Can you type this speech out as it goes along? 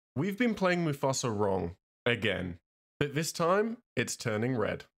We've been playing Mufasa wrong, again. But this time, it's turning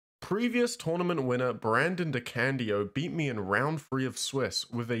red. Previous tournament winner Brandon DeCandio beat me in round 3 of Swiss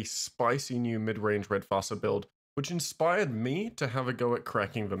with a spicy new mid-range Redfasa build, which inspired me to have a go at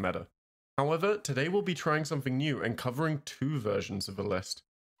cracking the meta. However, today we'll be trying something new and covering 2 versions of the list.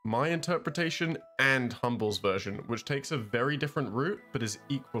 My interpretation and Humble's version, which takes a very different route but is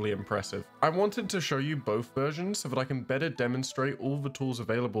equally impressive. I wanted to show you both versions so that I can better demonstrate all the tools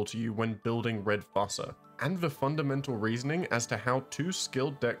available to you when building Redfasa, and the fundamental reasoning as to how 2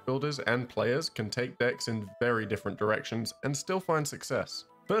 skilled deck builders and players can take decks in very different directions and still find success.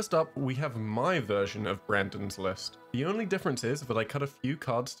 First up, we have my version of Brandon's list. The only difference is that I cut a few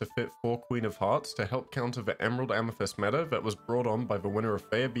cards to fit 4 Queen of Hearts to help counter the Emerald Amethyst meta that was brought on by the winner of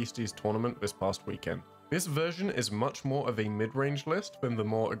Faya Beasties tournament this past weekend. This version is much more of a mid-range list than the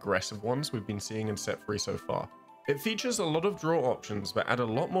more aggressive ones we've been seeing in set 3 so far. It features a lot of draw options that add a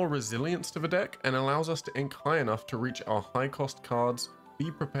lot more resilience to the deck and allows us to ink high enough to reach our high cost cards,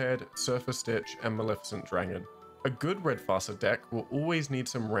 Be Prepared, Surfer Stitch, and Maleficent Dragon. A good Redfasa deck will always need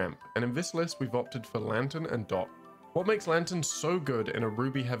some ramp, and in this list we've opted for Lantern and Dock. What makes Lantern so good in a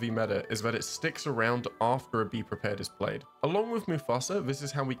Ruby heavy meta is that it sticks around after a Be Prepared is played. Along with Mufasa, this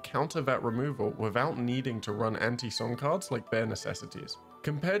is how we counter that removal without needing to run anti-song cards like Bare Necessities.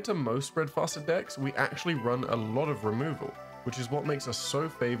 Compared to most Redfasa decks, we actually run a lot of removal, which is what makes us so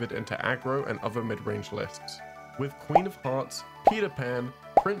favored into aggro and other mid-range lists. With Queen of Hearts, Peter Pan,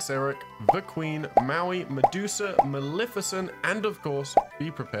 Prince Eric, the Queen, Maui, Medusa, Maleficent, and of course,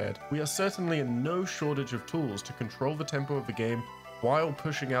 Be Prepared, we are certainly in no shortage of tools to control the tempo of the game while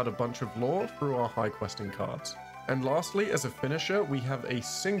pushing out a bunch of lore through our high questing cards. And lastly, as a finisher, we have a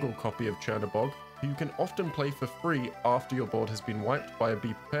single copy of Chernobog, who you can often play for free after your board has been wiped by a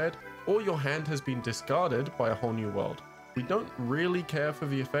Be Prepared, or your hand has been discarded by a whole new world. We don't really care for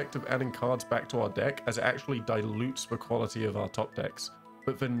the effect of adding cards back to our deck, as it actually dilutes the quality of our top decks.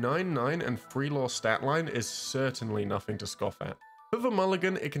 But the 9/9 and free lore stat line is certainly nothing to scoff at. For the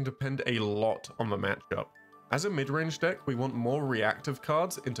mulligan, it can depend a lot on the matchup. As a mid-range deck, we want more reactive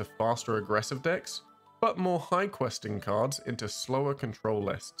cards into faster aggressive decks, but more high questing cards into slower control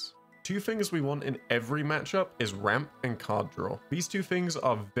lists. 2 things we want in every matchup is ramp and card draw. These 2 things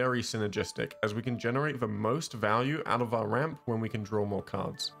are very synergistic, as we can generate the most value out of our ramp when we can draw more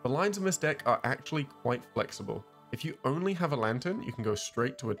cards. The lines in this deck are actually quite flexible. If you only have a Lantern, you can go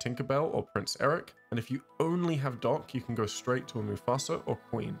straight to a Tinkerbell or Prince Eric, and if you only have Dock, you can go straight to a Mufasa or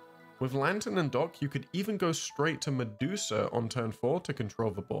Queen. With Lantern and Dock, you could even go straight to Medusa on turn 4 to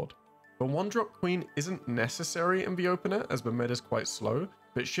control the board. The 1-drop Queen isn't necessary in the opener as the meta is quite slow,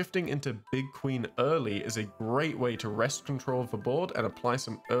 but shifting into Big Queen early is a great way to wrest control of the board and apply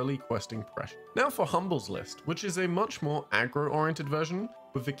some early questing pressure. Now for Humble's list, which is a much more aggro-oriented version,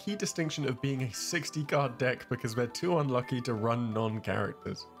 with the key distinction of being a 60 card deck because they're too unlucky to run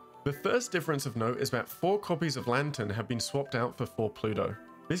non-characters. The first difference of note is that 4 copies of Lantern have been swapped out for 4 Pluto.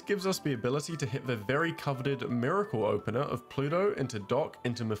 This gives us the ability to hit the very coveted miracle opener of Pluto into Dock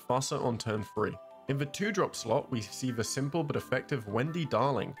into Mufasa on turn 3. In the 2-drop slot, we see the simple but effective Wendy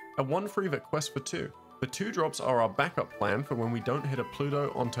Darling, a 1/3 that quests for 2. The 2 drops are our backup plan for when we don't hit a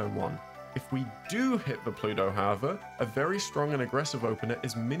Pluto on turn 1. If we do hit the Pluto, however, a very strong and aggressive opener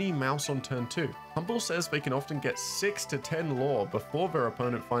is Minnie Mouse on turn 2. Humble says they can often get 6 to 10 lore before their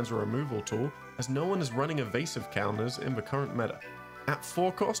opponent finds a removal tool, as no one is running evasive counters in the current meta. At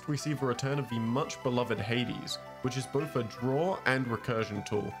 4 cost, we see the return of the much beloved Hades, which is both a draw and recursion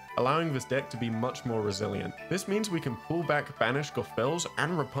tool, allowing this deck to be much more resilient. This means we can pull back banished Gothels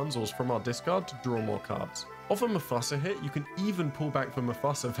and Rapunzels from our discard to draw more cards. Off a Mufasa hit, you can even pull back the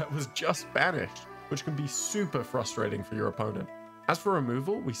Mufasa that was just banished, which can be super frustrating for your opponent. As for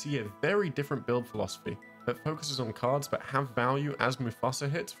removal, we see a very different build philosophy that focuses on cards that have value as Mufasa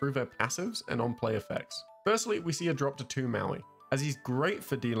hits through their passives and on-play effects. Firstly, we see a drop to 2 Maui, as he's great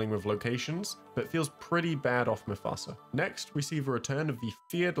for dealing with locations, but feels pretty bad off Mufasa. Next, we see the return of the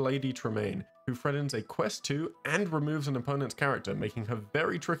feared Lady Tremaine, who threatens a quest 2 and removes an opponent's character, making her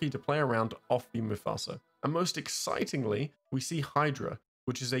very tricky to play around off the Mufasa. And most excitingly, we see Hydra,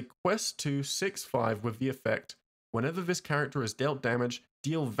 which is a quest 2 6/5 with the effect, whenever this character is dealt damage,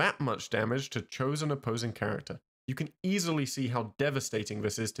 deal that much damage to chosen opposing character. You can easily see how devastating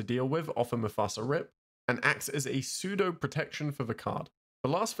this is to deal with off a Mufasa rip, and acts as a pseudo protection for the card. The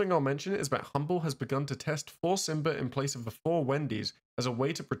last thing I'll mention is that Humble has begun to test 4 Simba in place of the 4 Wendy's as a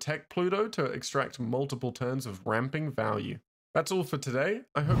way to protect Pluto to extract multiple turns of ramping value. That's all for today.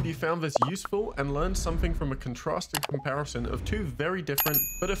 I hope you found this useful and learned something from a contrasted comparison of 2 very different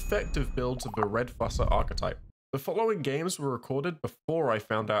but effective builds of the Redfasa archetype. The following games were recorded before I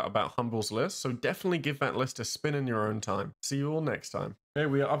found out about Humble's list, so definitely give that list a spin in your own time. See you all next time. Okay,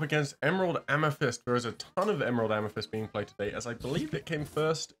 we are up against Emerald Amethyst. There is a ton of Emerald Amethyst being played today, as I believe it came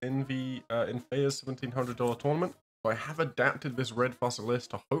first in the in Faye's $1,700 tournament. So I have adapted this Redfasa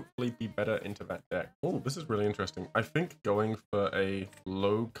list to hopefully be better into that deck. Oh, this is really interesting. I think going for a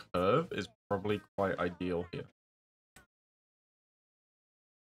low curve is probably quite ideal here.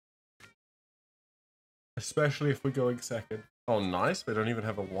 Especially if we're going second. Oh, nice. They don't even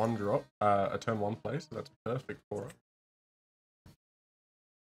have a 1-drop, a turn 1 play, so that's perfect for it.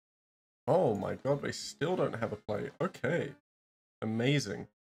 Oh my god, they still don't have a play. Okay. Amazing.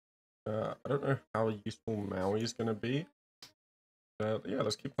 I don't know how useful Maui is going to be. Yeah,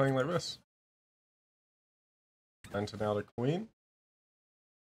 let's keep playing like this. Lantern out a queen.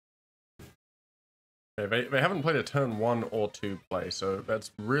 Okay, they haven't played a turn 1 or 2 play, so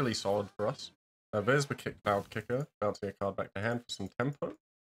that's really solid for us. There's the Cloud Kicker, bouncing a card back to hand for some tempo.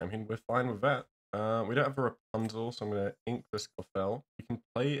 I mean, we're fine with that. We don't have a Rapunzel, so I'm going to ink this Gothel. We can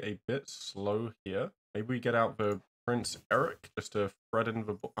play a bit slow here. Maybe we get out the Prince Eric just to thread in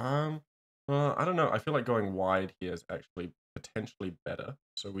the... I don't know. I feel like going wide here is actually potentially better.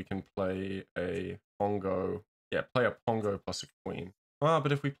 So we can play a Pongo. Yeah, play a Pongo plus a Queen.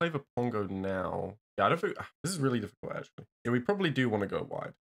 But if we play the Pongo now... Yeah, I don't think... This is really difficult, actually. Yeah, we probably do want to go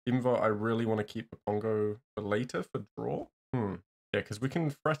wide. Even though I really want to keep the Pongo for later for draw. Yeah, because we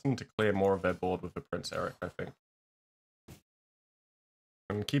can threaten to clear more of their board with the Prince Eric, I think.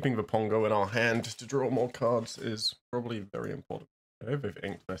 And keeping the Pongo in our hand to draw more cards is probably very important. Okay, they've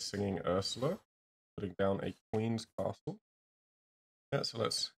inked their Singing Ursula, putting down a Queen's Castle. Yeah, so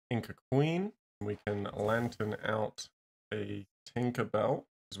let's ink a Queen. We can Lantern out a Tinkerbell,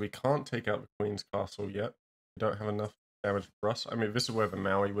 because we can't take out the Queen's Castle yet. We don't have enough damage for us. I mean, this is where the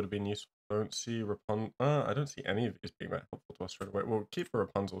Maui would have been useful. Don't see Rapunzel. I don't see any of these being that helpful to us straight away. We'll keep the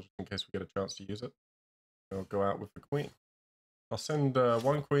Rapunzel just in case we get a chance to use it. We'll go out with the Queen. I'll send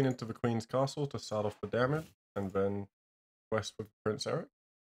one Queen into the Queen's Castle to start off the damage, and then quest with Prince Eric.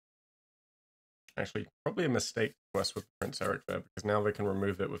 Actually, probably a mistake to quest with Prince Eric there, because now they can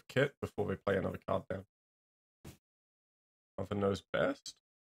remove it with Kit before they play another card down. Mother knows best.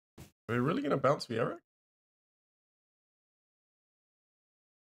 Are we really going to bounce the Eric?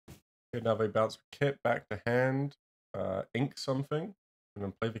 Okay, now they bounce the Kit back to hand, ink something, and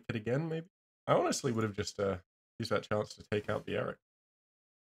then play the Kit again, maybe? I honestly would have just used that chance to take out the Eric.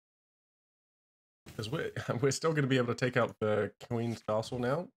 Because we're still going to be able to take out the Queen's Castle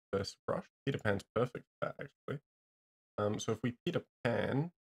now. First brush. Peter Pan's perfect for that, actually. So if we Peter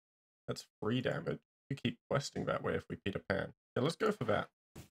Pan, that's 3 damage. We keep questing that way if we Peter Pan. Yeah, let's go for that.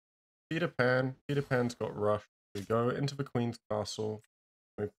 Peter Pan's got rushed. We go into the Queen's Castle.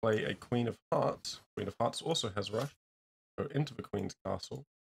 We play a Queen of Hearts. Queen of Hearts also has rush. Go into the Queen's Castle.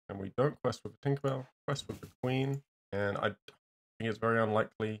 And we don't quest with the Tinkerbell, quest with the Queen. And I think it's very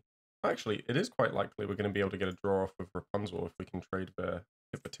unlikely. Actually, it is quite likely we're going to be able to get a draw off with Rapunzel if we can trade the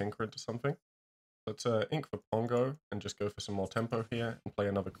Tinker into something. Let's ink for Pongo and just go for some more tempo here and play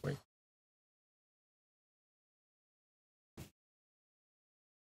another Queen.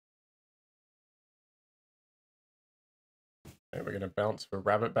 Okay, we're going to bounce the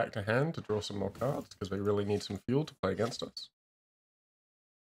Rabbit back to hand to draw some more cards because they really need some fuel to play against us.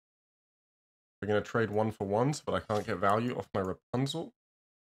 We're going to trade 1 for 1 so that I can't get value off my Rapunzel.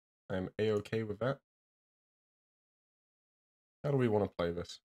 I'm a-okay with that. How do we want to play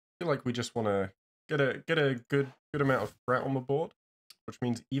this? I feel like we just want to get a good amount of threat on the board, which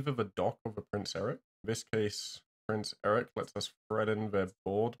means either the Dock or the Prince Eric. In this case, Prince Eric lets us threaten their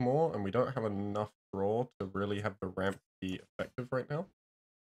board more, and we don't have enough draw to really have the ramp be effective right now.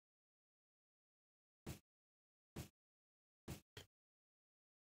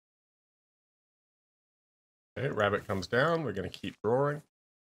 Okay, Rabbit comes down. We're going to keep drawing.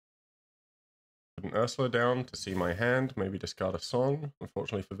 Put an Ursula down to see my hand, maybe discard a song.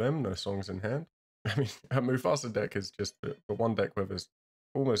 Unfortunately for them, no songs in hand. I mean, a Mufasa deck is just the one deck where there's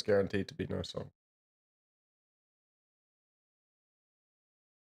almost guaranteed to be no song.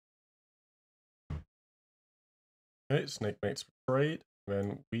 Okay, Snake Mates for trade.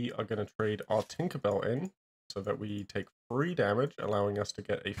 Then we are going to trade our Tinkerbell in so that we take 3 damage, allowing us to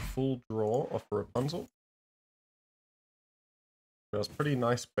get a full draw off Rapunzel. That's pretty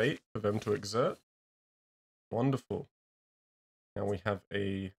nice bait for them to exert. Wonderful. Now we have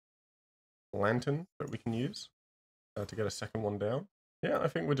a Lantern that we can use to get a second one down. Yeah, I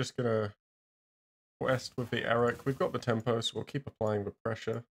think we're just going to quest with the Eric. We've got the tempo, so we'll keep applying the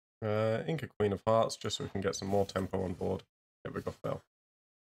pressure. Ink a Queen of Hearts just so we can get some more tempo on board. There we go, Bell.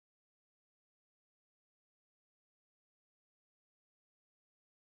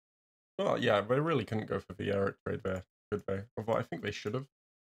 Well, yeah, they really couldn't go for the Eric trade there, could they? Although I think they should have.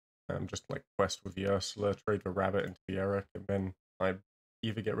 Just like quest with the Ursula, trade the rabbit into the Eric, and then I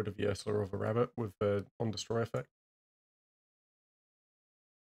either get rid of the Ursula or the rabbit with the on destroy effect.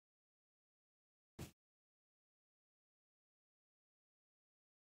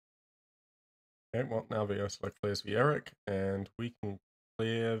 Okay, well now the Ursula clears the Eric, and we can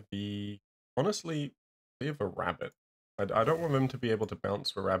clear the honestly clear the rabbit. I don't want them to be able to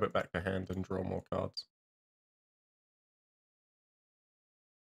bounce the rabbit back to hand and draw more cards.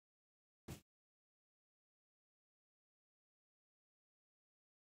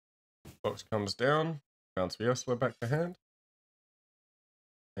 Box comes down, bounce the Ursula back to hand,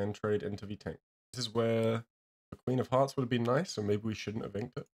 and trade into the tank. This is where the Queen of Hearts would have been nice, so maybe we shouldn't have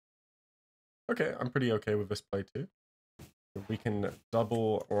inked it. Okay, I'm pretty okay with this play too. We can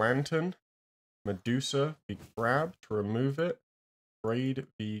double Lantern, Medusa, the Crab to remove it, trade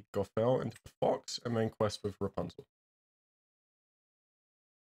the Gothel into the Fox, and then quest with Rapunzel.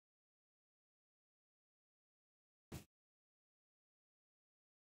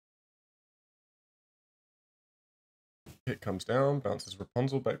 Hit comes down, bounces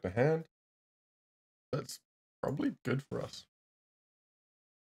Rapunzel back to hand. That's probably good for us.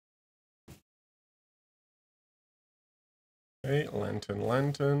 Okay, Lantern,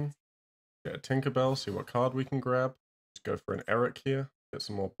 Lantern. Get a Tinkerbell, see what card we can grab. Just go for an Eric here, get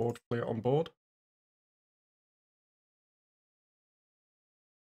some more board clear on board.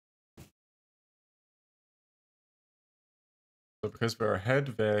 So because they're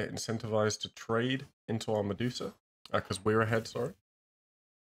ahead, they're incentivized to trade into our Medusa. Because we're ahead, sorry.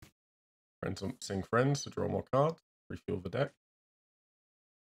 Friends sing friends to draw more cards, refuel the deck.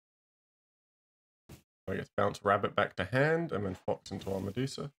 I get to bounce Rabbit back to hand, and then Fox into our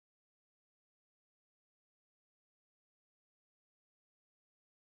Medusa.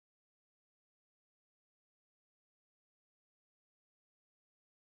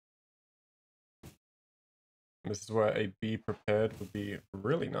 And this is where a Be Prepared would be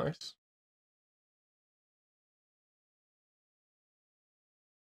really nice.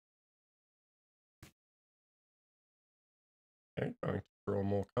 Okay, going to draw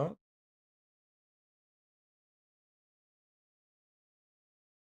more cards.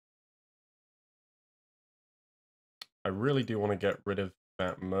 I really do want to get rid of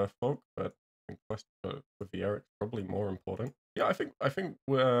that Merfolk, but I think quest with the Eric probably more important. Yeah, I think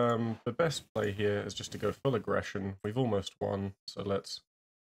the best play here is just to go full aggression. We've almost won, so let's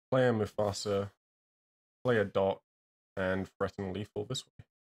play a Mufasa, play a Dot, and threaten lethal this way.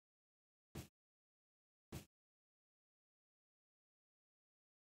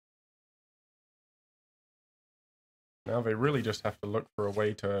 Now they really just have to look for a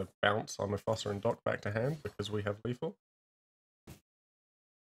way to bounce our Mufasa and Doc back to hand because we have lethal.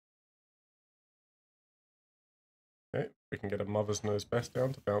 Okay, we can get a Mother's Nose Best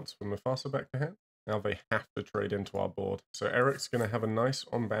down to bounce for Mufasa back to hand. Now they have to trade into our board. So Eric's going to have a nice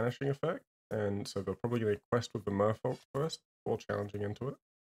on-banishing effect, and so they're probably going to quest with the Merfolk first before challenging into it.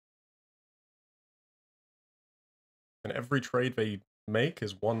 And every trade they make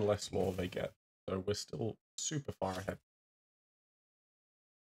is one less law they get. So we're still super far ahead.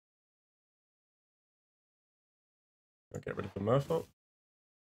 I'll get rid of the Merfolk.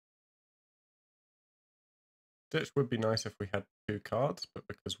 Ditch would be nice if we had 2 cards, but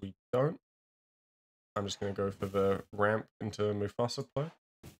because we don't, I'm just going to go for the ramp into Mufasa play.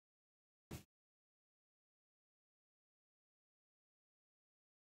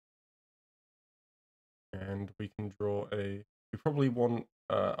 And we can draw a... We probably want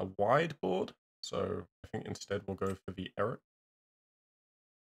a wide board, so I think instead we'll go for the Eric.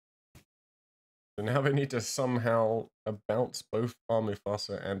 So now they need to somehow bounce both our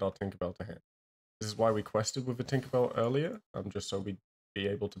Mufasa and our Tinkerbell to hand. This is why we quested with the Tinkerbell earlier, just so we'd be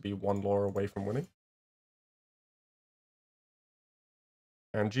able to be 1 lore away from winning.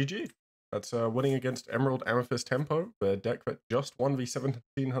 And GG. That's winning against Emerald Amethyst Tempo, the deck that just won the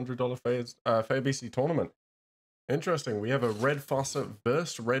 $1,700 Fair BC tournament. Interesting. We have a Redfasa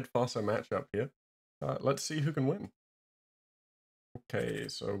versus Redfasa matchup here. Let's see who can win. Okay,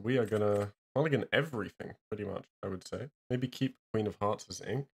 so we are gonna mulligan everything, pretty much, I would say. Maybe keep Queen of Hearts as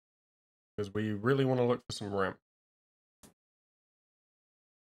ink, because we really want to look for some ramp.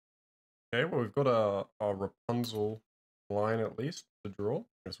 Okay, well, we've got our Rapunzel line at least to draw.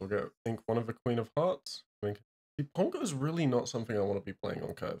 I guess we'll go ink one of the Queen of Hearts. See, Pongo is really not something I want to be playing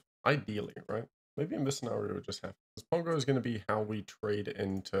on curve. Ideally, right? Maybe in this scenario it just happens. Because Pongo is going to be how we trade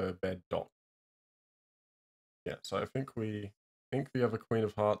into bed Doc. Yeah, so I think we ink the other Queen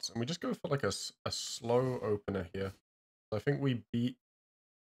of Hearts, and we just go for like a slow opener here. So I think we beat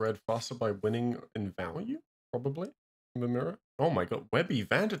Redfasa by winning in value, probably, in the mirror. Oh my god, Webby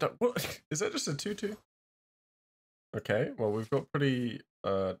Vanderduck. What? Is that just a 2-2? Okay, well, we've got pretty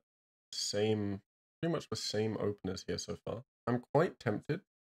much the same openers here so far. I'm quite tempted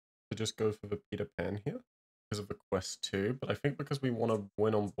to just go for the Peter Pan here because of the quest 2, but I think because we want to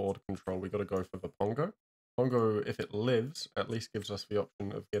win on board control, we got to go for the Pongo. Pongo, if it lives, at least gives us the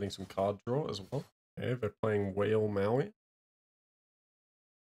option of getting some card draw as well. Okay, they're playing Whale Maui.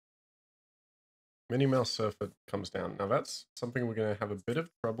 Minnie Mouse Surfer comes down. Now that's something we're going to have a bit of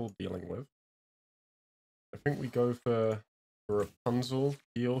trouble dealing with. I think we go for Rapunzel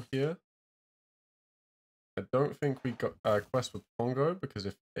heal here. I don't think we got quest with Pongo, because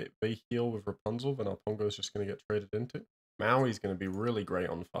if they heal with Rapunzel, then our Pongo is just going to get traded into. Maui's going to be really great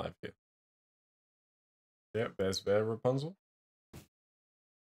on 5 here. Yep, there's their Rapunzel.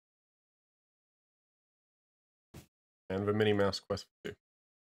 And the Minnie Mouse quest for 2.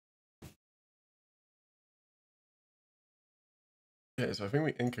 Okay, so I think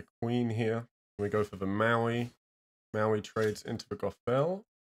we ink a queen here. We go for the Maui. Maui trades into the Gothel.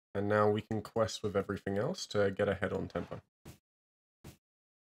 And now we can quest with everything else to get ahead on tempo.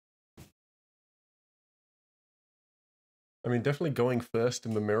 I mean, definitely going first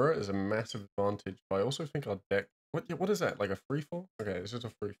in the mirror is a massive advantage, but I also think our deck... What is that? Like a free fall? Okay, this is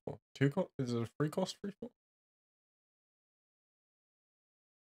a free fall. Is it a free cost free fall?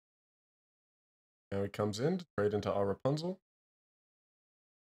 Now he comes in to trade into our Rapunzel.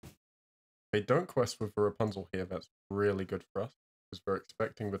 They don't quest with the Rapunzel here. That's really good for us, because we're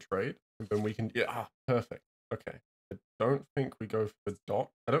expecting the trade. And then we can... Yeah, perfect. Okay. I don't think we go for the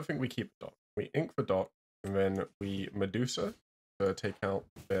dock. I don't think we keep the dock. We ink the dock, and then we Medusa to take out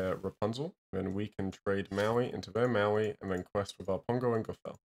their Rapunzel. Then we can trade Maui into their Maui, and then quest with our Pongo and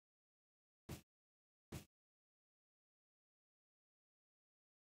Gothel.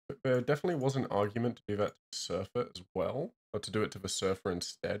 But there definitely was an argument to do that to the Surfer as well, or to do it to the Surfer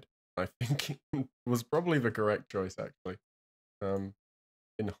instead. I think it was probably the correct choice, actually, in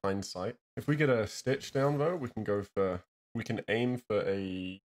hindsight. If we get a Stitch down, though, we can aim for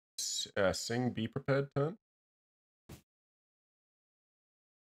a Sing Be Prepared turn.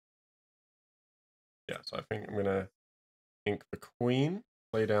 Yeah, so I think I'm going to ink the Queen,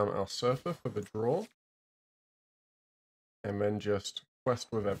 play down our Surfer for the draw, and then just quest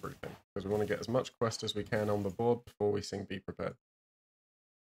with everything, because we want to get as much quest as we can on the board before we Sing Be Prepared.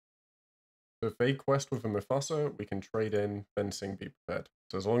 So if they quest with a Mufasa, we can trade in, then Sing Be Prepared.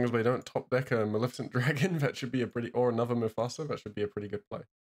 So as long as they don't top deck a Maleficent Dragon, that should be or another Mufasa, that should be a pretty good play.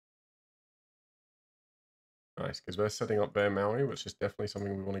 Nice, because they're setting up their Maui, which is definitely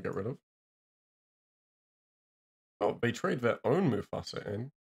something we want to get rid of. Oh, they trade their own Mufasa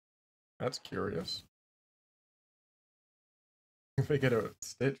in. That's curious. If they get a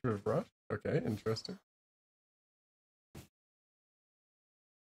Stitch with Rush? Okay, interesting.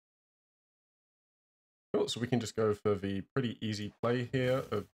 Cool, so we can just go for the pretty easy play here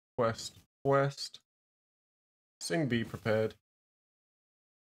of quest, Sing Be Prepared,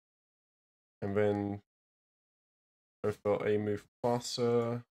 and then go for a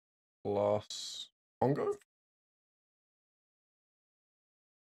Mufasa plus Pongo.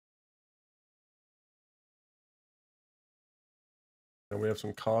 And we have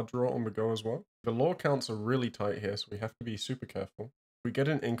some card draw on the go as well. The lore counts are really tight here, so we have to be super careful. If we get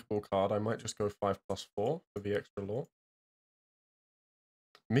an inkable card, I might just go 5+4 for the extra lore.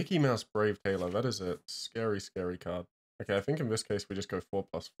 Mickey Mouse Brave Tailor, that is a scary, scary card. Okay, I think in this case we just go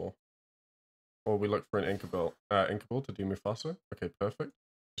 4+4. Or we look for an inkable to do Mufasa. Okay, perfect.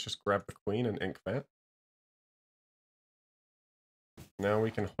 Let's just grab the Queen and ink that. Now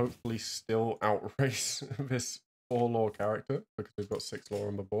we can hopefully still outrace this 4 lore character, because we've got 6 lore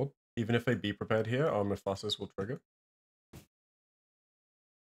on the board. Even if they Be Prepared here, our Mufasas will trigger.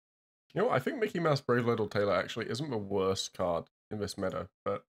 You know what? I think Mickey Mouse Brave Little Tailor actually isn't the worst card in this meta,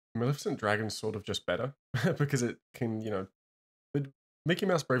 but Maleficent Dragon's sort of just better, because it can, Mickey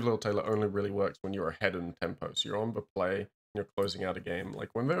Mouse Brave Little Tailor only really works when you're ahead in tempo, so you're on the play, and you're closing out a game. Like,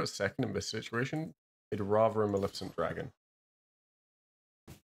 when they're second in this situation, they'd rather a Maleficent Dragon.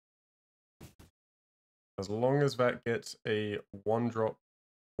 As long as that gets a 1-drop,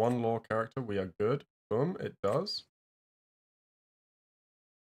 1 lore character, we are good. Boom, it does.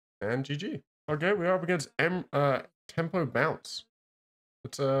 And GG. Okay, we are up against Tempo Bounce.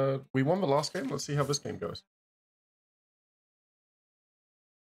 We won the last game. Let's see how this game goes.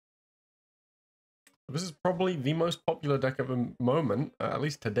 This is probably the most popular deck at the moment, at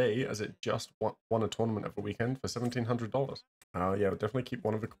least today, as it just won a tournament over the weekend for $1,700. Yeah, we'll definitely keep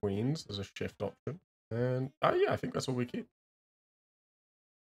one of the queens as a shift option. And yeah, I think that's all we keep.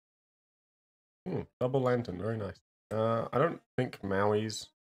 Double lantern, very nice. I don't think Maui's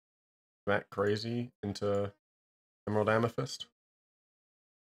that crazy into Emerald Amethyst.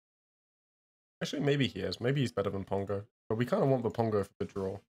 Actually, maybe he is. Maybe he's better than Pongo. But we kind of want the Pongo for the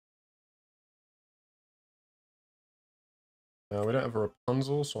draw. We don't have a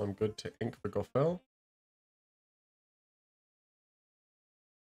Rapunzel, so I'm good to ink the Gothel.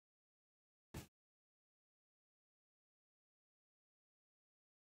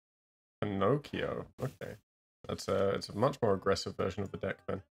 Pinocchio. Okay. It's a much more aggressive version of the deck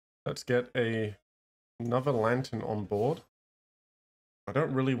then. Let's get another Lantern on board. I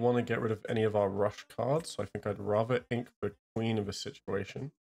don't really want to get rid of any of our rush cards, so I think I'd rather ink the Queen of the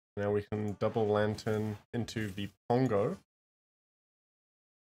situation. Now we can double Lantern into the Pongo.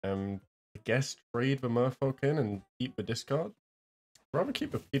 I guess trade the Merfolk in and keep the discard. I'd rather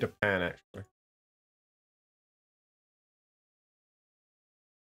keep the Peter Pan, actually.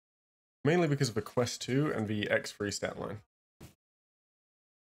 Mainly because of the Quest 2 and the X3 stat line.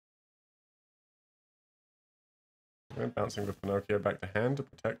 And bouncing the Pinocchio back to hand to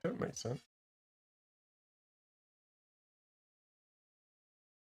protect it, makes sense.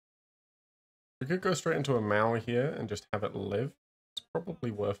 We could go straight into a Maui here and just have it live. It's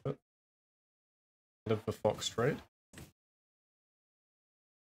probably worth it. Live the Fox trade.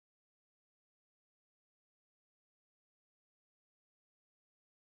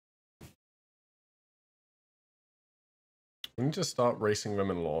 We need to start racing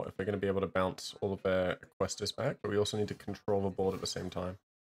them in lore if they're going to be able to bounce all of their Equesters back, but we also need to control the board at the same time.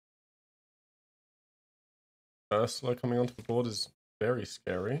 Ursula coming onto the board is very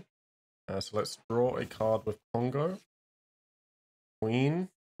scary. So let's draw a card with Pongo. Queen.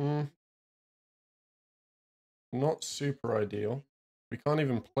 Not super ideal. We can't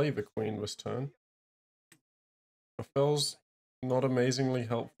even play the Queen this turn. Gothel's not amazingly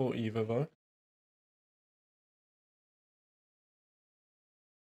helpful either, though.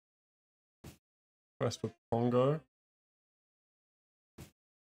 Quest with Pongo.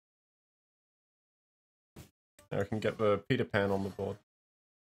 Now we can get the Peter Pan on the board.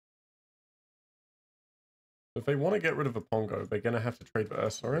 If they want to get rid of a Pongo, they're going to have to trade the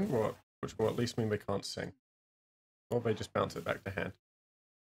Ursula in, which will at least mean they can't sing. Or they just bounce it back to hand.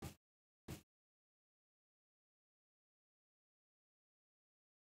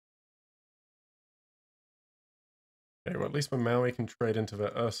 Okay, well at least the Maui can trade into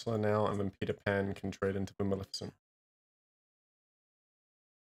the Ursula now, and then Peter Pan can trade into the Maleficent.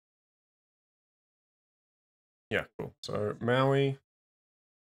 Yeah, cool. So Maui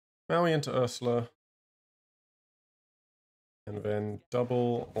into Ursula, and then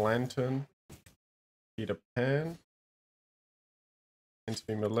double Lantern, Peter Pan, into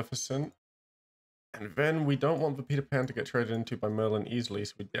the Maleficent. And then we don't want the Peter Pan to get traded into by Merlin easily,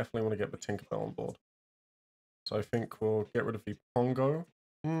 so we definitely want to get the Tinkerbell on board. So I think we'll get rid of the Pongo.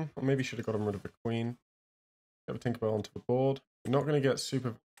 Or maybe should have gotten rid of the Queen. Get the Tinkerbell onto the board. We're not going to get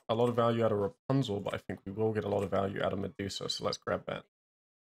a lot of value out of Rapunzel, but I think we will get a lot of value out of Medusa, so let's grab that.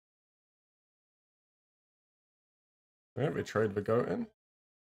 Alright, we trade the goat in.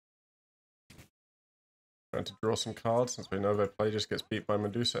 Going to draw some cards since we know their play just gets beat by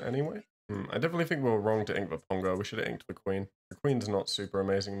Medusa anyway. I definitely think we were wrong to ink the Pongo. We should have inked the Queen. The Queen's not super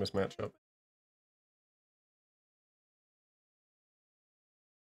amazing in this matchup.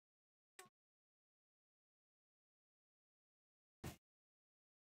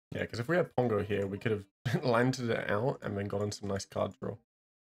 Yeah, because if we had Pongo here, we could have landed it out and then gotten some nice card draw.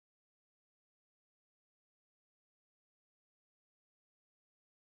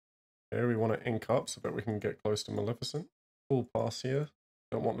 Okay, we want to ink up so that we can get close to Maleficent. Full pass here.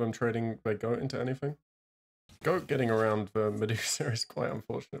 Don't want them trading their goat into anything. Goat getting around the Medusa is quite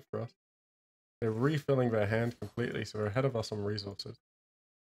unfortunate for us. They're refilling their hand completely, so they're ahead of us on resources.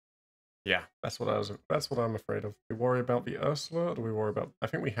 Yeah, that's what I'm afraid of. Do we worry about the Ursula, or do we worry about... I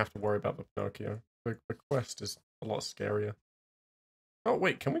think we have to worry about the Pinocchio. The quest is a lot scarier. Oh,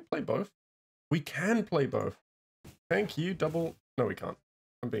 wait, can we play both? We can play both. Thank you, double... No, we can't.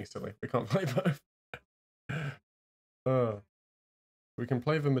 I'm being silly. We can't play both. We can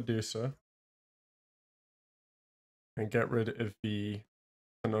play the Medusa. And get rid of the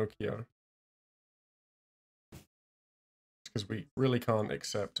Pinocchio. Because we really can't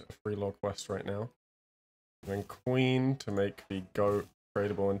accept a free lore quest right now. And then Queen to make the goat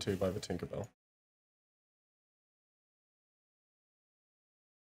tradable into by the Tinkerbell.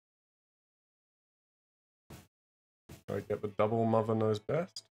 So I get the double Mother Knows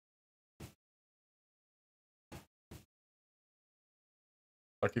Best.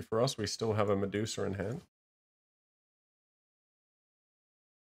 Lucky for us, we still have a Medusa in hand.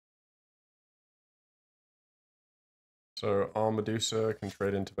 So our Medusa can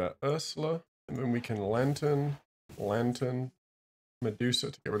trade into that Ursula, and then we can Lantern, Medusa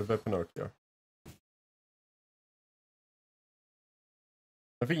to get rid of their Pinocchio.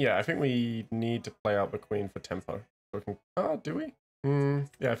 I think we need to play out the Queen for tempo. So we can, do we?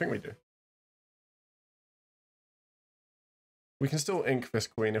 Yeah, I think we do. We can still ink this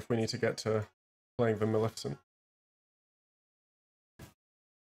Queen if we need to get to playing the Maleficent.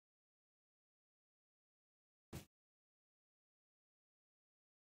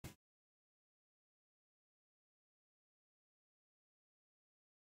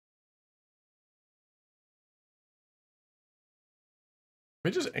 We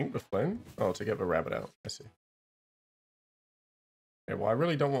just ink the flame? Oh, to get the rabbit out. I see. Yeah, well, I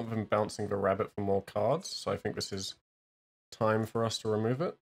really don't want them bouncing the rabbit for more cards, so I think this is time for us to remove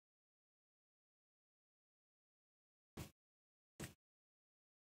it.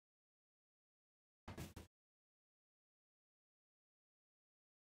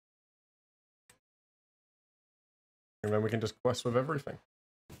 And then we can just quest with everything.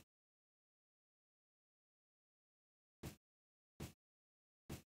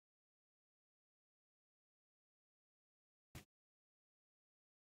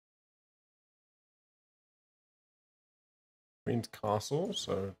 Queen's Castle,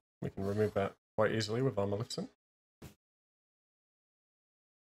 so we can remove that quite easily with our Maleficent.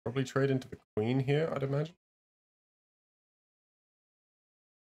 Probably trade into the Queen here, I'd imagine.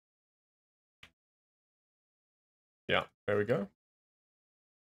 Yeah, there we go.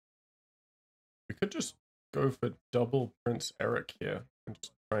 We could just go for double Prince Eric here and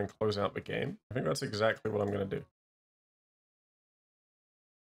just try and close out the game. I think that's exactly what I'm going to do.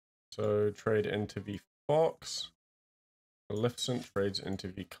 So trade into the Fox. Maleficent trades into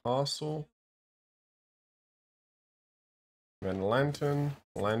the Castle. Then Lantern,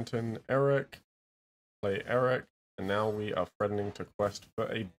 Eric, play Eric, and now we are threatening to quest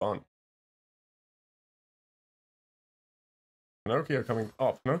for a bunt. Pinocchio coming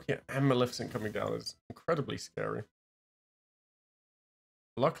off. Pinocchio and Maleficent coming down is incredibly scary.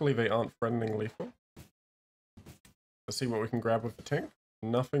 Luckily, they aren't threatening lethal. Let's see what we can grab with the Tink.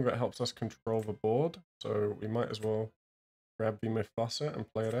 Nothing that helps us control the board, so we might as well grab the Mufasa and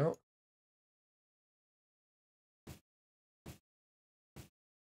play it out.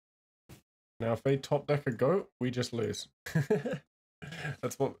 Now, if they top deck a goat, we just lose.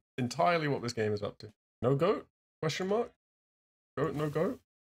 That's entirely what this game is up to. No goat? Question mark? Goat, no goat?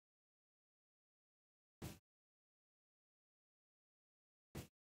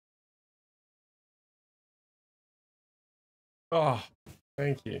 Oh,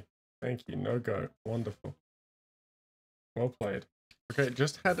 thank you. Thank you. No goat. Wonderful. Well played. Okay,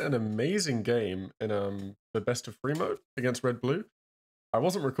 just had an amazing game in the best of 3 mode against Red Blue. I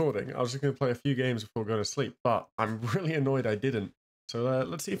wasn't recording. I was just going to play a few games before going to sleep, but I'm really annoyed I didn't. So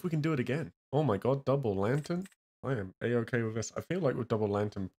let's see if we can do it again. Oh my god, double Lantern. I am a-okay with this. I feel like with double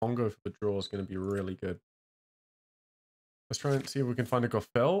Lantern, Pongo for the draw is going to be really good. Let's try and see if we can find a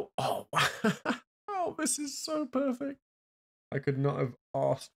Gothel. Oh, oh, this is so perfect. I could not have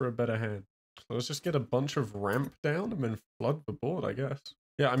asked for a better hand. So let's just get a bunch of ramp down and then flood the board, I guess.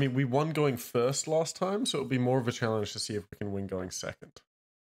 Yeah, I mean, we won going first last time, so it'll be more of a challenge to see if we can win going second.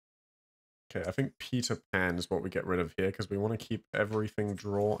 Okay, I think Peter Pan is what we get rid of here, because we want to keep everything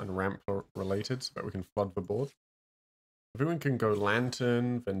draw and ramp related so that we can flood the board. Everyone can go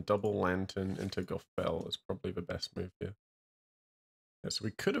Lantern, then double Lantern into Gothel is probably the best move here. Yeah, so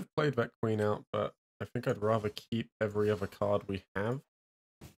we could have played that Queen out, but I think I'd rather keep every other card we have.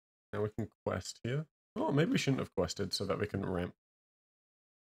 Now we can quest here. Oh, maybe we shouldn't have quested so that we can ramp.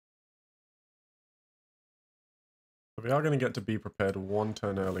 But we are going to get to be prepared 1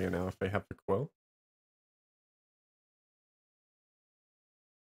 turn earlier now if they have the Quill.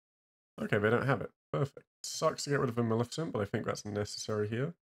 Okay, they don't have it. Perfect. Sucks to get rid of a Maleficent, but I think that's necessary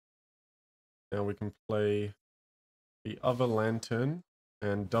here. Now we can play the other Lantern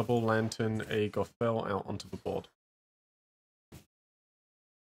and double Lantern a Gothel out onto the board.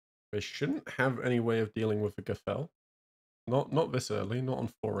 They shouldn't have any way of dealing with the Gothel. Not this early, not on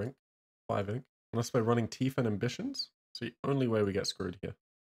 4 ink, 5 ink. Unless they're running Teeth and Ambitions. It's the only way we get screwed here.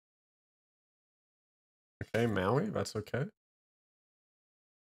 Okay, Maui, that's okay.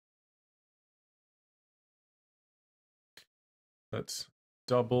 Let's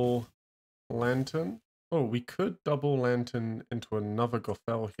double Lantern. Oh, we could double Lantern into another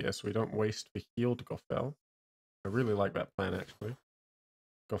Gothel here so we don't waste the healed Gothel. I really like that plan, actually.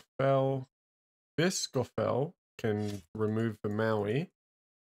 Gothel. This Gothel can remove the Maui.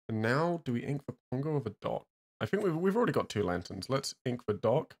 And now, do we ink the Pongo or the Dock? I think we've already got 2 Lanterns. Let's ink the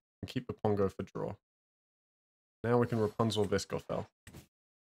Dock and keep the Pongo for draw. Now we can Rapunzel Viscofel.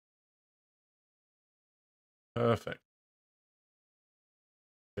 Perfect.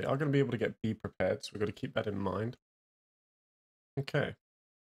 They are going to be able to get Be Prepared, so we've got to keep that in mind. Okay.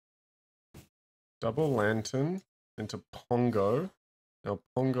 Double Lantern into Pongo. Now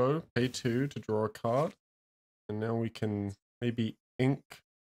Pongo, pay 2 to draw a card. And now we can maybe ink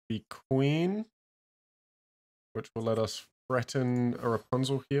the Queen, which will let us threaten a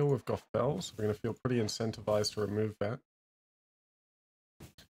Rapunzel here with Gothel, so we're going to feel pretty incentivized to remove that.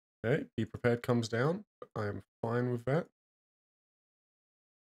 Okay, Be Prepared comes down. I am fine with that.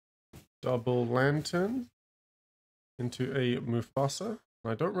 Double Lantern into a Mufasa.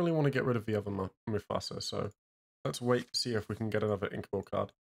 I don't really want to get rid of the other Mufasa, so let's wait to see if we can get another inkable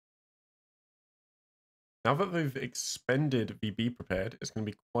card. Now that they've expended the Be Prepared, it's going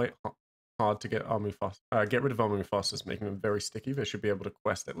to be quite hard to get our Mufasa, get rid of our Mufasas, making them very sticky. They should be able to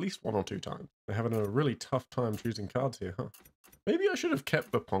quest at least 1 or 2 times. They're having a really tough time choosing cards here, huh? Maybe I should have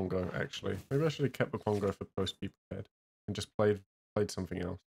kept the Pongo, actually. Maybe I should have kept the Pongo for post-Be Prepared and just played something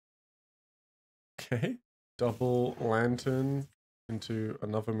else. Okay, Double Lantern into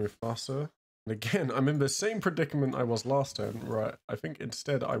another Mufasa. And again, I'm in the same predicament I was last turn, right? I think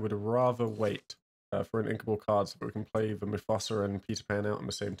instead I would rather wait for an inkable card so that we can play the Mufasa and Peter Pan out in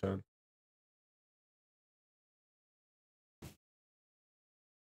the same turn.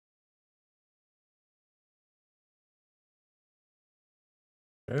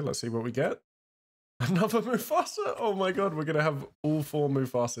 Okay, let's see what we get. Another Mufasa? Oh my god, we're going to have all 4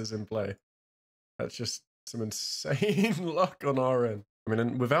 Mufasas in play. That's just some insane luck on our end. I mean,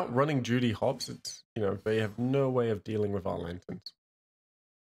 and without running Judy Hopps, it's, you know, they have no way of dealing with our lanterns.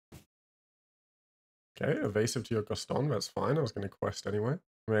 Okay, evasive to your Gaston, that's fine. I was going to quest anyway.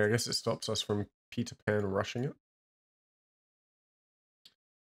 I mean, I guess it stops us from Peter Pan rushing it.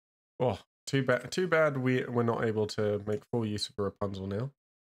 Oh, too bad we're not able to make full use of a Rapunzel now.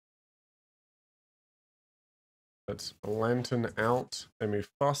 Let's Lantern out a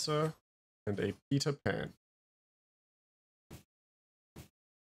Mufasa and a Peter Pan.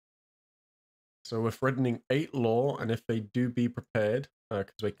 So we're threatening 8 lore, and if they do Be Prepared,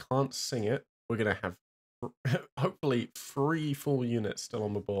 because they can't sing it, we're going to have hopefully 3 full units still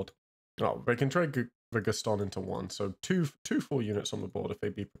on the board. Oh, they can trade the Gaston into 1, so two full units on the board if they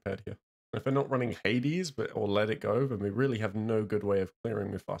Be Prepared here. If they're not running Hades or Let It Go, then we really have no good way of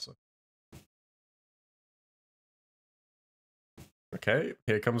clearing Mufasa. Okay,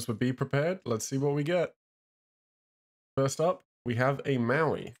 here comes the Be Prepared. Let's see what we get. First up, we have a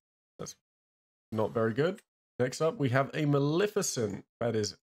Maui. That's not very good. Next up, we have a Maleficent. That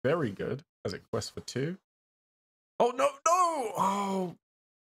is very good, as it quests for 2. Oh, no, no! Oh!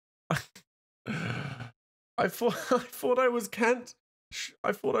 I thought I was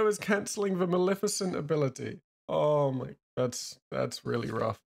canceling the Maleficent ability. Oh my, that's really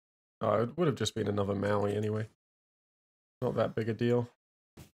rough. Oh, it would have just been another Maui anyway. Not that big a deal.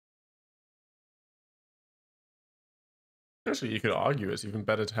 Actually, you could argue it's even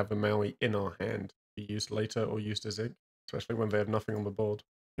better to have the Maui in our hand, be used later or used as ink, especially when they have nothing on the board.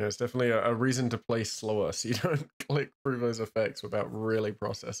 Yeah, it's definitely a reason to play slower so you don't click through those effects without really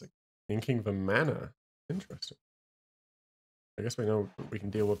processing. Inking the mana. Interesting. I guess we know we can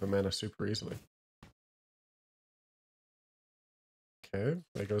deal with the mana super easily. Okay,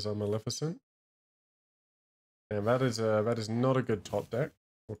 there goes our Maleficent. And that is not a good top deck.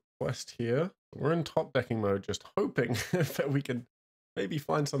 We'll quest here. We're in top decking mode, just hoping that we can maybe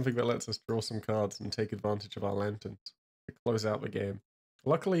find something that lets us draw some cards and take advantage of our lanterns to close out the game.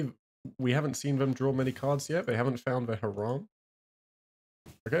 Luckily, we haven't seen them draw many cards yet. They haven't found their Haram.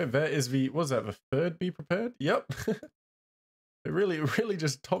 Okay, there is the, what was that, the 3rd Be Prepared? Yep. They really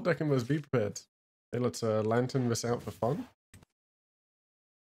just top decking those Be Prepared. Okay, let's lantern this out for fun.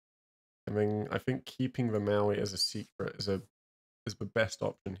 I mean, I think keeping the Maui as a secret is the best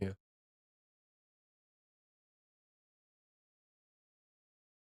option here.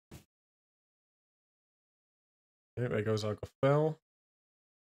 Okay, there goes our Gothel.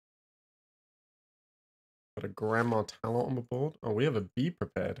 Got a Grandma Talent on the board. Oh, we have a Be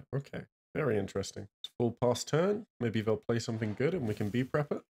Prepared. Okay, very interesting. It's full pass turn. Maybe they'll play something good and we can Be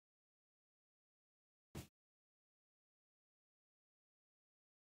Prep it.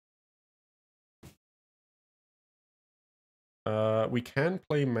 We can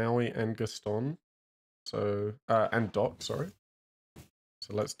play Maui and Gaston. So, and Doc, sorry.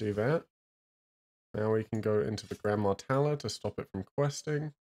 So let's do that. Now we can go into the Grandma Tala to stop it from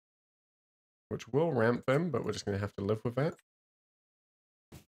questing, which will ramp them, but we're just going to have to live with that.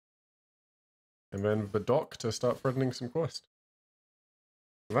 And then the Doc to start threatening some quest.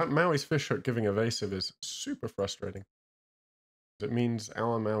 That Maui's fishhook giving evasive is super frustrating. It means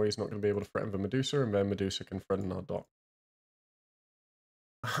our Maui is not going to be able to threaten the Medusa, and then Medusa can threaten our dock.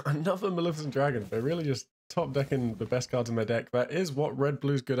 Another Maleficent Dragon. They're really just top decking the best cards in their deck. That is what Red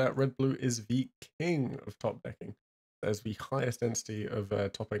Blue's good at. Red Blue is the king of top decking. There's the highest density of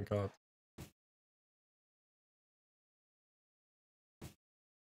top end cards.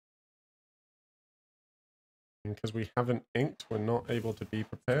 And because we haven't inked, we're not able to be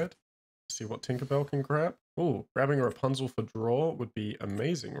prepared. See what Tinkerbell can grab. Oh, grabbing a Rapunzel for draw would be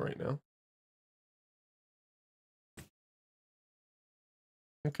amazing right now.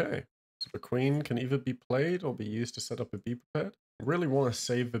 Okay, so the Queen can either be played or be used to set up a Be Prepared. I really want to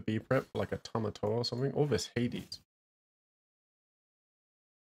save the Be Prep for like a Tomato or something, or this Hades.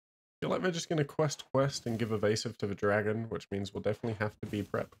 I feel like they're just going to quest and give evasive to the dragon, which means we'll definitely have to Be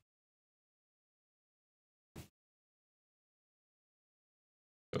Prep.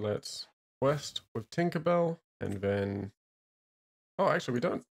 So let's quest with Tinkerbell, and then... Oh, actually we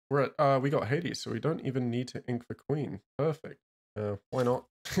don't. We're at, we got Hades, so we don't even need to ink the Queen. Perfect. Why not?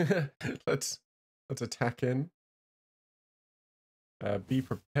 let's attack in. Be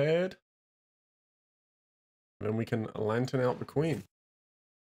prepared. Then we can lantern out the Queen.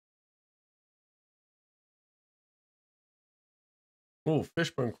 Oh,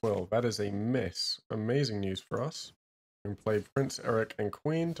 Fishbone Quill. That is a miss. Amazing news for us. We can play Prince Eric and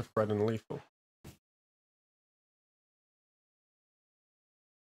Queen to Fred and Lethal.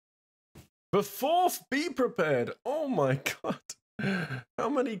 The fourth Be Prepared! Oh my god! How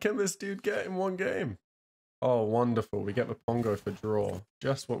many can this dude get in one game? Oh, wonderful. We get the Pongo for draw.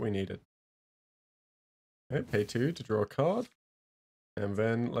 Just what we needed. Okay, pay 2 to draw a card. And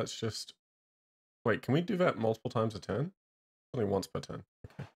then let's just... Wait, can we do that multiple times a turn? Only once per turn.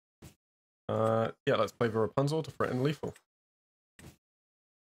 Okay. Yeah, let's play the Rapunzel to threaten Lethal.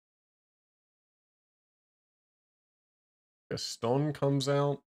 Gaston comes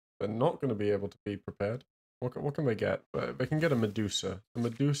out. They're not going to be able to be prepared. What can they get? They can get a Medusa. The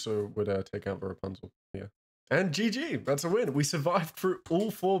Medusa would take out the Rapunzel. Yeah. And GG, that's a win. We survived through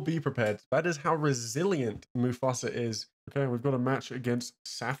all 4 Be Prepared. That is how resilient Mufasa is. Okay, we've got a match against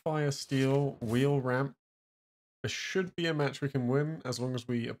Sapphire Steel, Wheel Ramp. There should be a match we can win as long as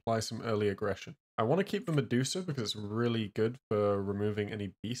we apply some early aggression. I want to keep the Medusa because it's really good for removing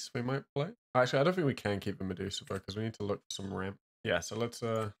any beasts we might play. Actually, I don't think we can keep the Medusa though because we need to look for some ramp. Yeah, so let's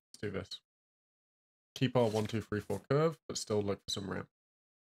do this. Keep our 1, 2, 3, 4 curve, but still look for some ramp.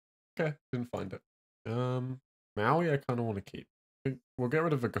 Okay, didn't find it. Maui I kind of want to keep. We'll get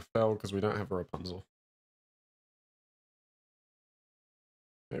rid of the Gaffel because we don't have a Rapunzel.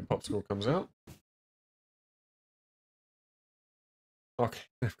 Okay, Popsicle comes out. Okay,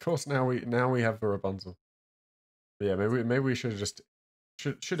 of course now we have the Rapunzel. But yeah, maybe we should have just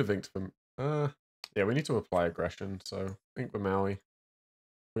should have inked them. Yeah, we need to apply aggression, so ink the Maui,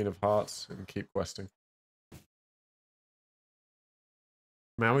 Queen of Hearts, and keep questing.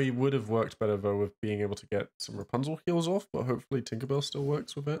 Maui would have worked better though with being able to get some Rapunzel heals off, but hopefully Tinkerbell still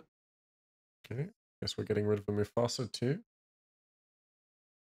works with it. Okay, guess we're getting rid of the Mufasa too.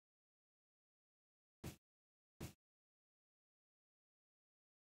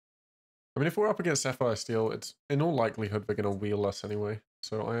 I mean, if we're up against Sapphire Steel, it's in all likelihood they're going to wheel us anyway.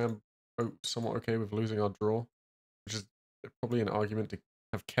 So I am somewhat okay with losing our draw, which is probably an argument to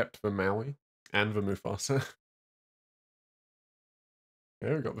have kept the Maui and the Mufasa.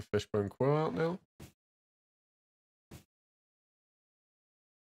 Okay, we've got the Fishbone Quill out now. I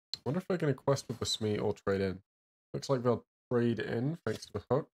wonder if they're going to quest with the Smee or trade in. Looks like they'll trade in thanks to the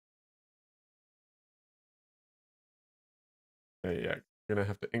hook. Okay, yeah, we're going to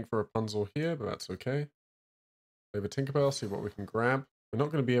have to ink for Rapunzel here, but that's okay. Play the Tinkerbell, see what we can grab. We're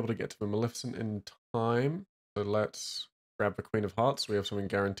not going to be able to get to the Maleficent in time, so let's grab the Queen of Hearts so we have something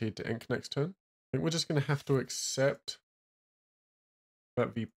guaranteed to ink next turn. I think we're just going to have to accept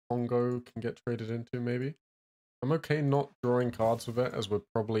that the Pongo can get traded into, maybe. I'm okay not drawing cards with it, as we're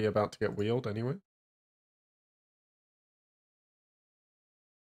probably about to get wheeled anyway.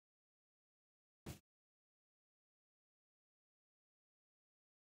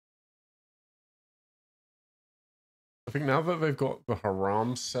 I think now that they've got the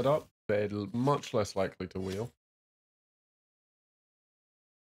Haram set up, they're much less likely to wheel.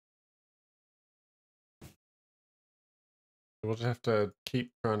 We'll just have to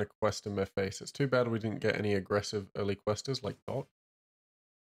keep trying to quest in their face. It's too bad we didn't get any aggressive early questers like Dot.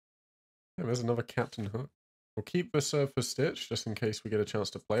 Yeah, there's another Captain Hook. We'll keep the Serve for Stitch just in case we get a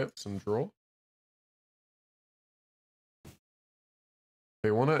chance to play it, some draw. If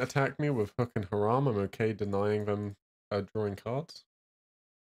they want to attack me with Hook and Haram, I'm okay denying them drawing cards.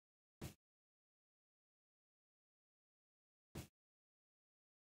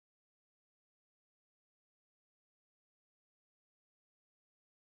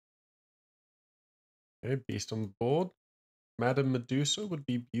 Okay, beast on the board. Madam Medusa would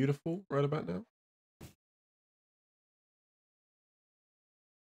be beautiful right about now.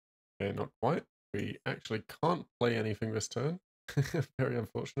 Okay, not quite. We actually can't play anything this turn. Very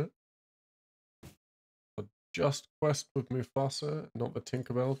unfortunate. I'll just quest with Mufasa, not the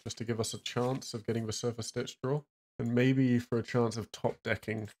Tinkerbell, just to give us a chance of getting the Surfer Stitch draw. And maybe for a chance of top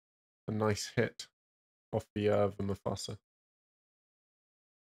decking a nice hit off the Mufasa.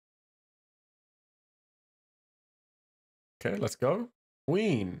 Okay, let's go.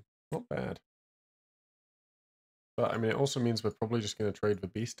 Queen. Not bad. But, I mean, it also means we're probably just going to trade the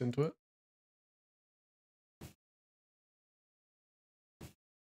beast into it.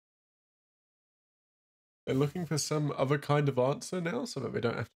 They're looking for some other kind of answer now so that they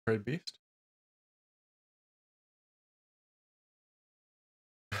don't have to trade beast.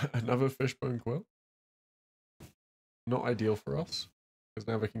 Another fishbone quill. Not ideal for us, because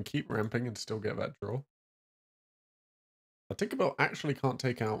now they can keep ramping and still get that draw. I think about actually can't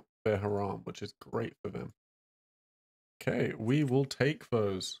take out their Haram, which is great for them. Okay, we will take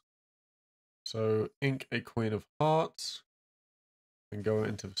those. So ink a Queen of Hearts and go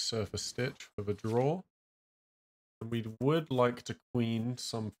into the Surfer Stitch for the draw. And we would like to queen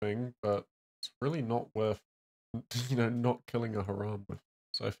something, but it's really not worth, not killing a Haram with.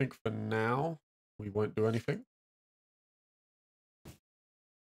 So I think for now, we won't do anything.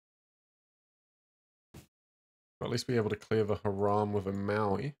 Or at least be able to clear the Haram with a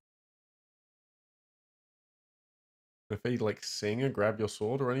Maui. If they like sing a grab your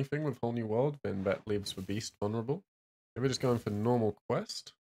sword or anything with Whole New World, then that leaves the beast vulnerable. Maybe just going for normal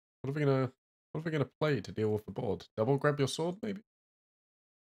quest. What are we gonna play to deal with the board? Double grab your sword, maybe?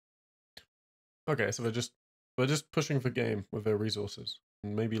 Okay, so they're just pushing for game with their resources.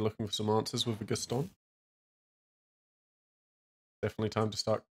 And maybe looking for some answers with the Gaston. Definitely time to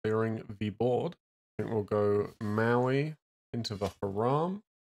start clearing the board. I think we'll go Maui into the Haram.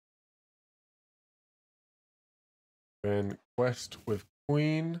 Then quest with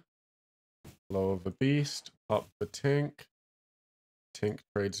Queen. Lower the beast. Up the Tink. Tink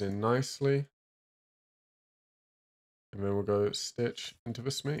trades in nicely. And then we'll go Stitch into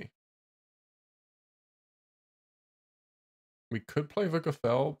the Smee. We could play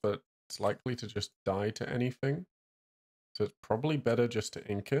Vigafell, but it's likely to just die to anything. So it's probably better just to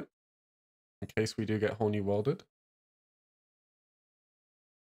ink it, in case we do get Whole New Worlded.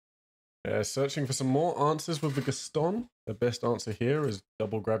 Searching for some more answers with the Gaston. The best answer here is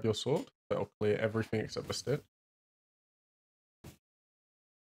double grab your sword. That'll clear everything except the Stitch.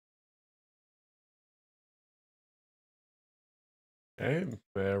 Okay,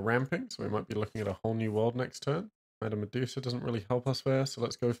 they're ramping, so we might be looking at a Whole New World next turn. Madam Medusa doesn't really help us there, so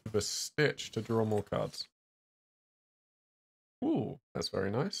let's go for the Stitch to draw more cards. Ooh, that's very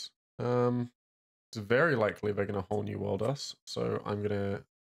nice. It's very likely they're going to Whole New World us, so I'm going to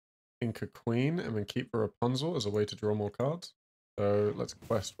ink a Queen and then keep the Rapunzel as a way to draw more cards. So let's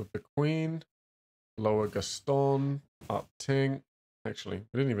quest with the Queen, lower Gaston, up Tink. Actually,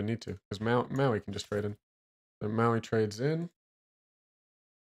 we didn't even need to, because Maui can just trade in. So Maui trades in,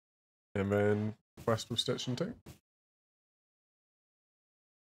 and then quest with Stitch and Tink.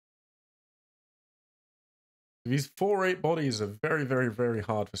 These 4/8 bodies are very, very, very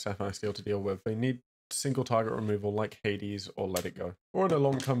hard for Sapphire Steel to deal with. They need single target removal like Hades or Let It Go. Or an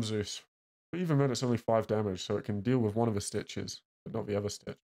Along Come Zeus. But even then it's only 5 damage, so it can deal with one of the Stitches, but not the other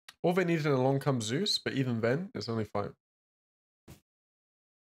Stitch. Or they needed an Along Come Zeus, but even then it's only 5.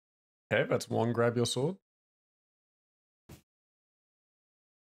 Okay, that's 1 grab your sword.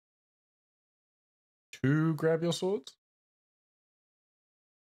 2 grab your swords.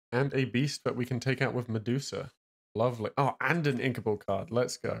 And a beast that we can take out with Medusa. Lovely. Oh, and an inkable card.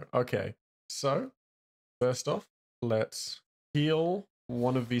 Let's go. Okay, so first off, let's heal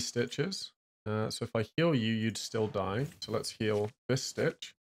one of these Stitches. So if I heal you, you'd still die. So let's heal this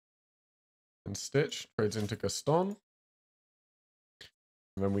Stitch. And Stitch trades into Gaston.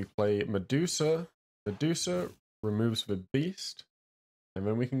 And then we play Medusa. Medusa removes the beast. And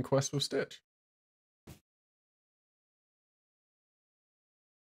then we can quest with Stitch.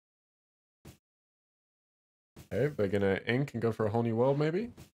 Okay, they're gonna ink and go for a Whole New World,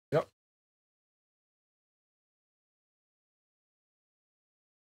 maybe? Yep.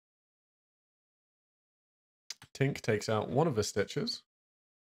 Tink takes out one of the Stitches.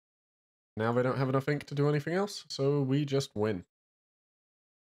 Now they don't have enough ink to do anything else, so we just win.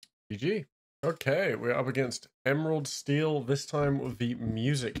 GG. Okay, we're up against Emerald Steel, this time with the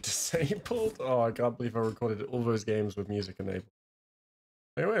music disabled. Oh, I can't believe I recorded all those games with music enabled.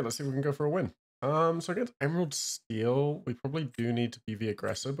 Anyway, let's see if we can go for a win. So against Emerald Steel, we probably do need to be the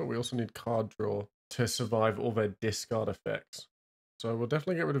aggressor, but we also need card draw to survive all their discard effects. So we'll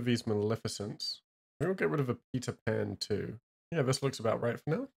definitely get rid of these Maleficents. We'll get rid of a Peter Pan too. Yeah, this looks about right for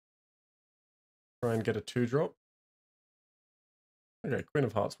now. Try and get a 2-drop. Okay, Queen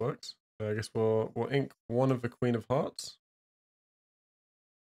of Hearts works. So I guess we'll ink one of the Queen of Hearts.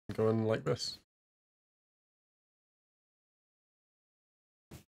 And go in like this.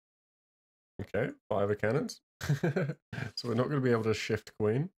 Okay, 5 of cannons. So we're not going to be able to shift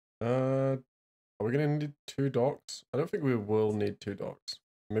Queen. Are we going to need 2 docks? I don't think we will need 2 docks.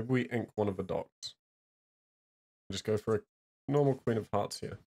 Maybe we ink one of the docks. Just go for a normal Queen of Hearts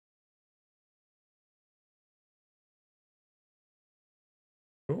here.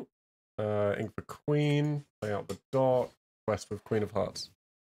 Cool. Ink the Queen, play out the dock, quest with Queen of Hearts.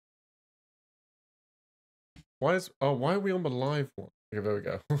 Why are we on the live one? Okay, there we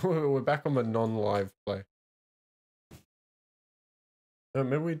go. We're back on the non-live play.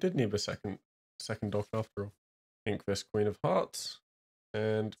 Maybe we did need a second dock after all. Ink this Queen of Hearts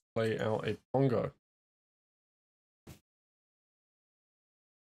and play out a Pongo.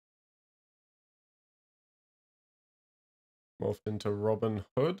 Morphed into Robin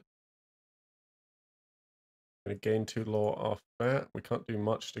Hood. Gonna gain 2 lore off that. We can't do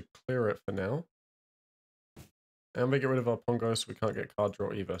much to clear it for now. And we get rid of our Pongo, so we can't get card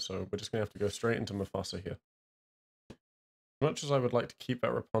draw either, so we're just gonna have to go straight into Mufasa here. As much as I would like to keep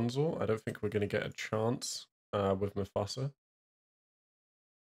that Rapunzel, I don't think we're gonna get a chance with Mufasa. I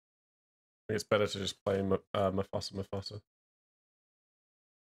think it's better to just play Mufasa.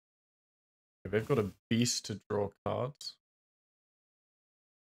 They've got a beast to draw cards.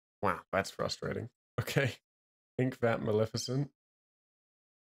 Wow, that's frustrating. Okay, ink that Maleficent.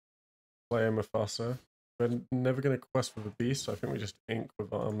 Play a Mufasa. We're never going to quest with a beast, so I think we just ink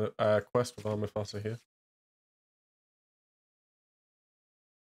with our quest with our Mufasa here.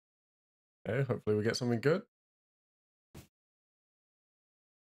 Okay, hopefully we get something good.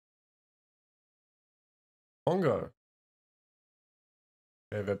 Pongo.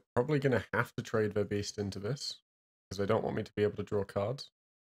 Okay, they're probably going to have to trade their beast into this, because they don't want me to be able to draw cards.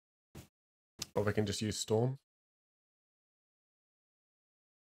 Or they can just use Storm.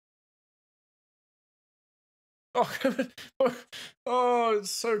 Oh,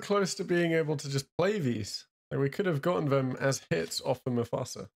 it's so close to being able to just play these. Like, we could have gotten them as hits off the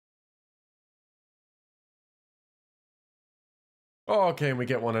Mufasa. Oh, okay, and we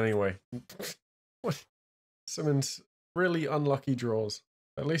get one anyway. What? Some really unlucky draws.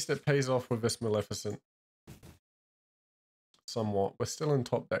 At least it pays off with this Maleficent. Somewhat. We're still in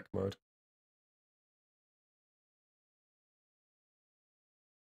top deck mode.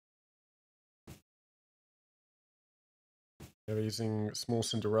 We're using Small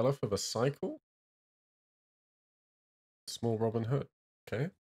Cinderella for the cycle. Small Robin Hood. Okay.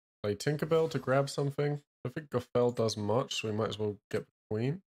 Play Tinkerbell to grab something. I think Gothel does much, so we might as well get the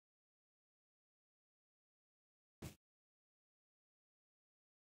Queen.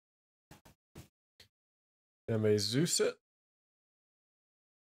 Then may Zeus it.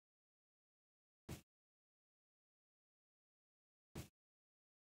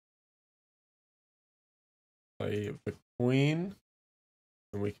 Play the Queen.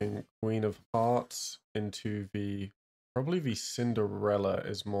 And we can Queen of Hearts into the... Probably the Cinderella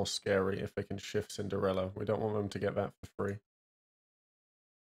is more scary if they can shift Cinderella. We don't want them to get that for free.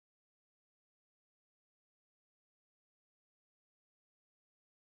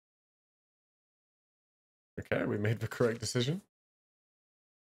 Okay, we made the correct decision.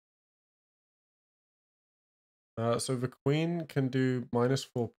 So the Queen can do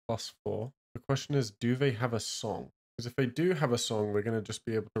 -4/+4. The question is, do they have a song? Because if they do have a song, we're going to just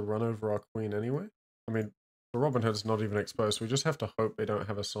be able to run over our Queen anyway. I mean, the Robin Hood's not even exposed, so we just have to hope they don't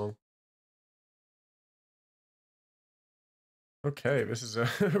have a song. Okay, this is a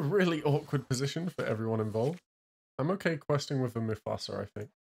really awkward position for everyone involved. I'm okay questing with the Mufasa, I think.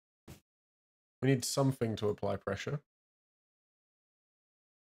 We need something to apply pressure.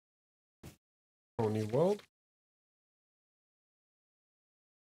 Whole new world.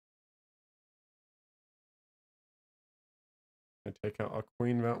 And take out our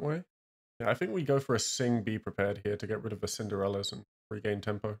Queen that way. Yeah, I think we go for a Sing Be Prepared here to get rid of the Cinderellas and regain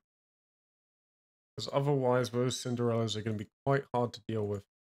tempo. Because otherwise, those Cinderellas are going to be quite hard to deal with.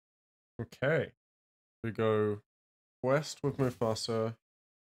 Okay. We go Quest with Mufasa,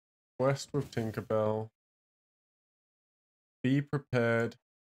 Quest with Tinkerbell, Be Prepared,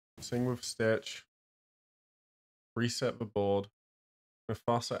 Sing with Stitch, reset the board,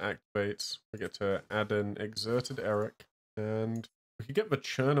 Mufasa activates, we get to add in Exerted Eric, and we could get the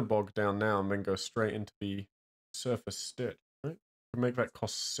Chernabog down now and then go straight into the Surface Stitch, right? We make that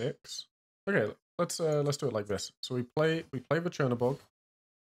cost 6. Okay, let's do it like this. So we play the Chernobog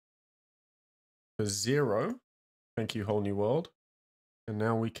for 0. Thank you, whole new world. And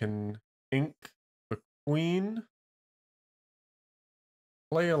now we can ink the Queen,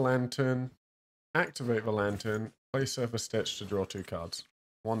 play a Lantern, activate the Lantern, play Surface Stitch to draw 2 cards.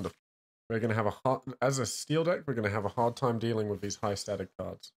 Wonderful. We're going to have as a steel deck, we're going to have a hard time dealing with these high static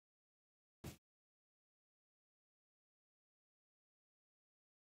cards.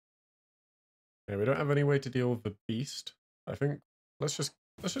 Okay, we don't have any way to deal with the beast. I think let's just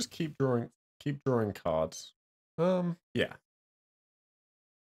keep drawing cards. Yeah.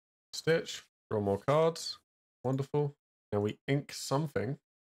 Stitch, draw more cards. Wonderful. Now we ink something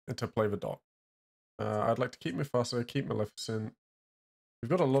to play the dot. I'd like to keep Mufasa, keep Maleficent. We've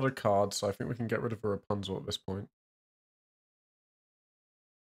got a lot of cards, so I think we can get rid of a Rapunzel at this point.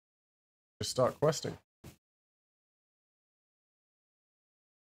 Just start questing.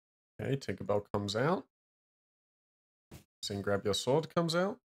 Okay, Tinkerbell comes out. Sing Grab Your Sword comes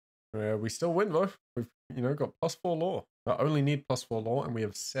out. We still win though. We've got +4 lore. I only need +4 lore, and we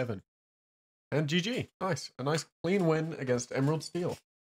have 7. And GG. Nice. A nice clean win against Emerald Steel.